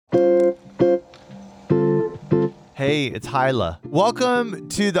Hey, it's Hyla. Welcome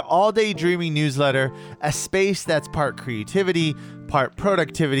to the All Day Dreaming newsletter, a space that's part creativity, part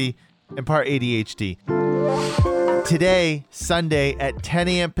productivity, and part ADHD. Today, Sunday at 10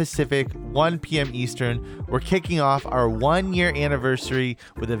 a.m. Pacific, 1 p.m. Eastern, we're kicking off our 1-year anniversary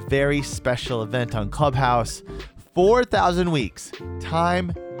with a very special event on Clubhouse, 4,000 Weeks,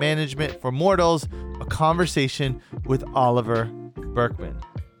 Time Management for Mortals, a conversation with Oliver Burkeman.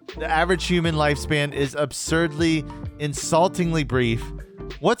 The average human lifespan is absurdly, insultingly brief.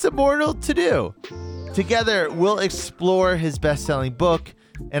 What's a mortal to do? Together, we'll explore his best-selling book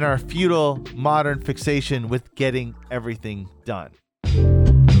and our futile modern fixation with getting everything done.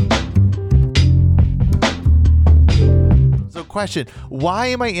 So question, why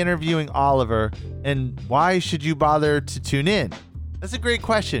am I interviewing Oliver and why should you bother to tune in? That's a great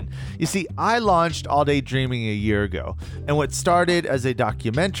question. You see, I launched All Day Dreaming a year ago, and what started as a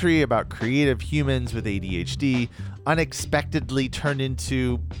documentary about creative humans with ADHD unexpectedly turned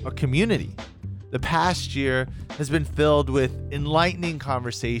into a community. The past year has been filled with enlightening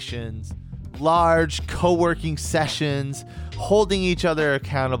conversations, large co-working sessions, holding each other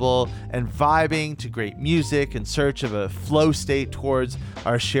accountable, and vibing to great music in search of a flow state towards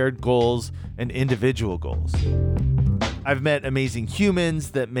our shared goals and individual goals. I've met amazing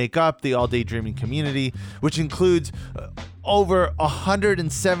humans that make up the All Day Dreaming community, which includes over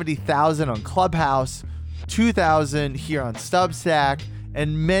 170,000 on Clubhouse, 2,000 here on Substack,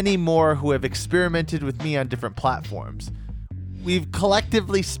 and many more who have experimented with me on different platforms. We've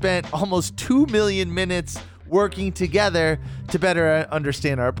collectively spent almost 2 million minutes working together to better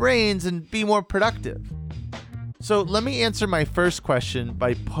understand our brains and be more productive. So let me answer my first question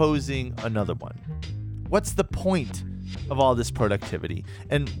by posing another one. What's the point of all this productivity,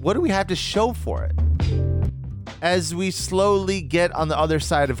 and what do we have to show for it? As we slowly get on the other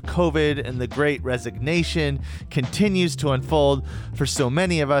side of COVID and the great resignation continues to unfold for so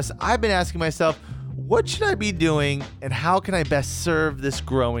many of us, I've been asking myself, what should I be doing and how can I best serve this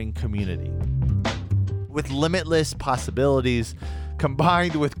growing community? With limitless possibilities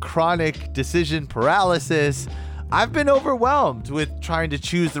combined with chronic decision paralysis, I've been overwhelmed with trying to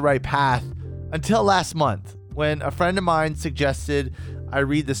choose the right path until last month, when a friend of mine suggested I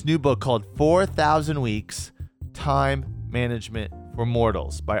read this new book called 4,000 Weeks, Time Management for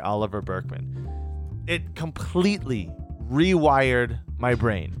Mortals by Oliver Burkeman. It completely rewired my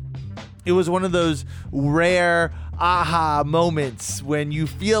brain. It was one of those rare aha moments when you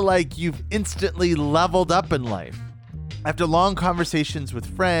feel like you've instantly leveled up in life. After long conversations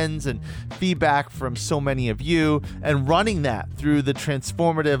with friends and feedback from so many of you, and running that through the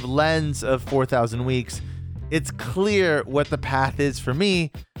transformative lens of 4,000 Weeks, it's clear what the path is for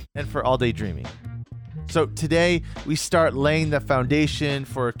me and for All Day Dreaming. So today, we start laying the foundation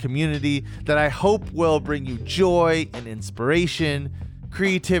for a community that I hope will bring you joy and inspiration,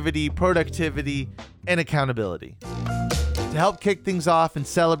 creativity, productivity, and accountability. To help kick things off and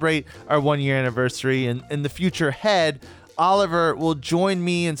celebrate our 1-year anniversary and in the future ahead, Oliver will join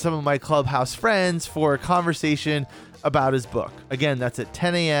me and some of my Clubhouse friends for a conversation about his book. Again, that's at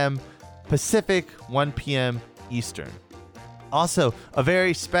 10 a.m. Pacific, 1 p.m. Eastern. Also, a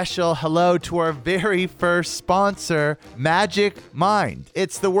very special hello to our very first sponsor, Magic Mind.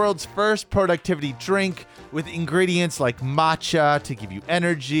 It's the world's first productivity drink with ingredients like matcha to give you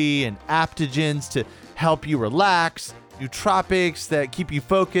energy and adaptogens to help you relax, nootropics that keep you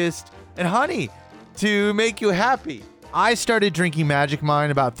focused, and honey to make you happy. I started drinking Magic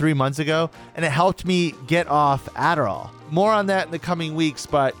Mind about 3 months ago, and it helped me get off Adderall. More on that in the coming weeks,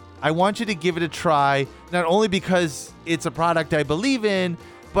 but I want you to give it a try, not only because it's a product I believe in,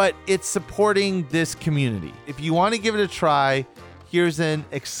 but it's supporting this community. If you want to give it a try, here's an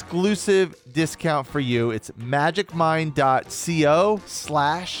exclusive discount for you. It's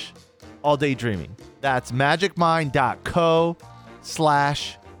magicmind.co/alldaydreaming. That's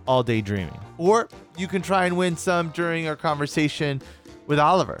magicmind.co/alldaydreaming. Or you can try and win some during our conversation with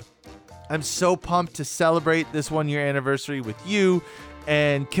Oliver. I'm so pumped to celebrate this 1-year anniversary with you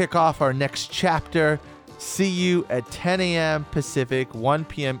and kick off our next chapter. See you at 10 a.m. Pacific, 1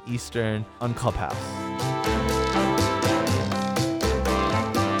 p.m. Eastern on Clubhouse.